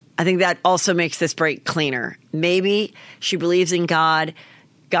I think that also makes this break cleaner. Maybe she believes in God.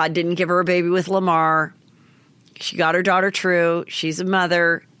 God didn't give her a baby with Lamar. She got her daughter True. She's a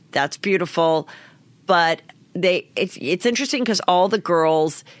mother. That's beautiful. But it's interesting because all the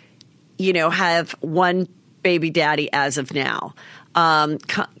girls, have one baby daddy as of now.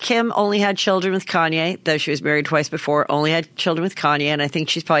 Kim only had children with Kanye, though she was married twice before, only had children with Kanye, and I think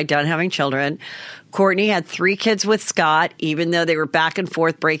she's probably done having children. Kourtney had 3 kids with Scott, even though they were back and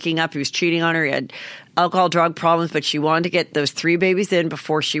forth breaking up. He was cheating on her. He had alcohol, drug problems, but she wanted to get those 3 babies in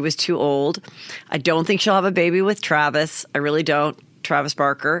before she was too old. I don't think she'll have a baby with Travis. I really don't. Travis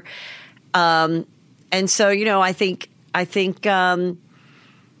Barker. And so, I think that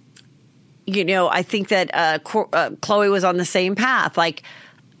Khloé was on the same path. Like,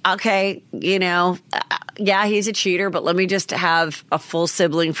 okay, yeah, he's a cheater, but let me just have a full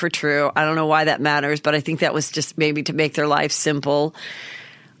sibling for True. I don't know why that matters, but I think that was just maybe to make their life simple.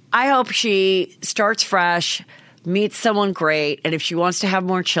 I hope she starts fresh, meets someone great, and if she wants to have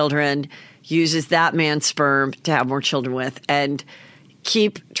more children, uses that man's sperm to have more children with, and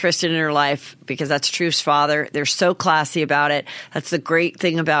keep Tristan in her life because that's True's father. They're so classy about it. That's the great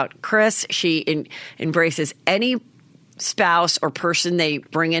thing about Kris. She embraces any spouse or person they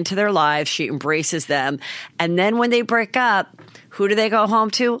bring into their lives. She embraces them. And then when they break up, who do they go home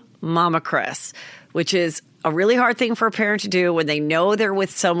to? Mama Kris, which is a really hard thing for a parent to do when they know they're with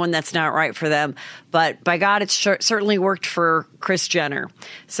someone that's not right for them. But by God, it's certainly worked for Kris Jenner.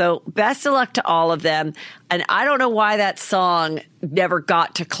 So best of luck to all of them. And I don't know why that song never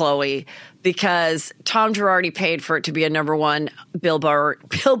got to Khloé, because Tom Girardi paid for it to be a #1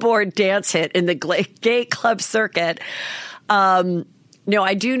 Billboard dance hit in the gay club circuit. No,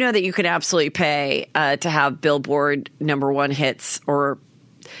 I do know that you can absolutely pay to have Billboard #1 hits, or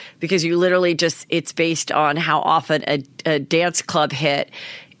because you literally it's based on how often a dance club hit.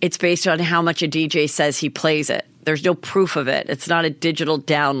 It's based on how much a DJ says he plays it. There's no proof of it. It's not a digital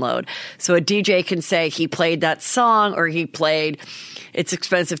download. So a DJ can say he played that song, or he played It's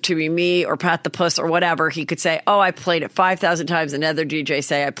Expensive to Be Me or Pat the Puss or whatever. He could say, oh, I played it 5,000 times. Another DJ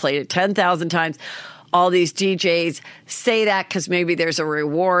say I played it 10,000 times. All these DJs say that because maybe there's a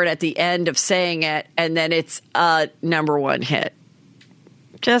reward at the end of saying it, and then it's a #1 hit.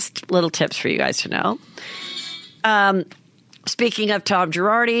 Just little tips for you guys to know. Speaking of Tom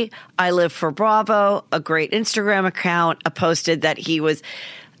Girardi, I Live for Bravo, a great Instagram account, posted that he was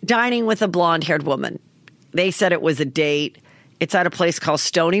dining with a blonde-haired woman. They said it was a date. It's at a place called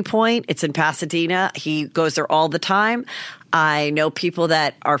Stony Point. It's in Pasadena. He goes there all the time. I know people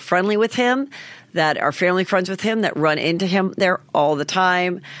that are friendly with him, that are family friends with him, that run into him there all the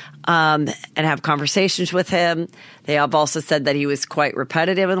time and have conversations with him. They have also said that he was quite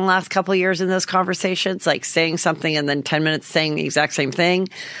repetitive in the last couple of years in those conversations, like saying something and then 10 minutes saying the exact same thing,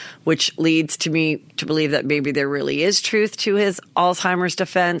 which leads to me to believe that maybe there really is truth to his Alzheimer's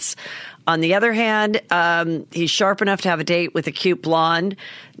defense. On the other hand, he's sharp enough to have a date with a cute blonde.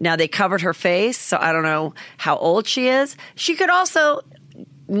 Now, they covered her face, so I don't know how old she is. She could also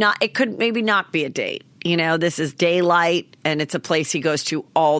it could maybe not be a date. This is daylight, and it's a place he goes to all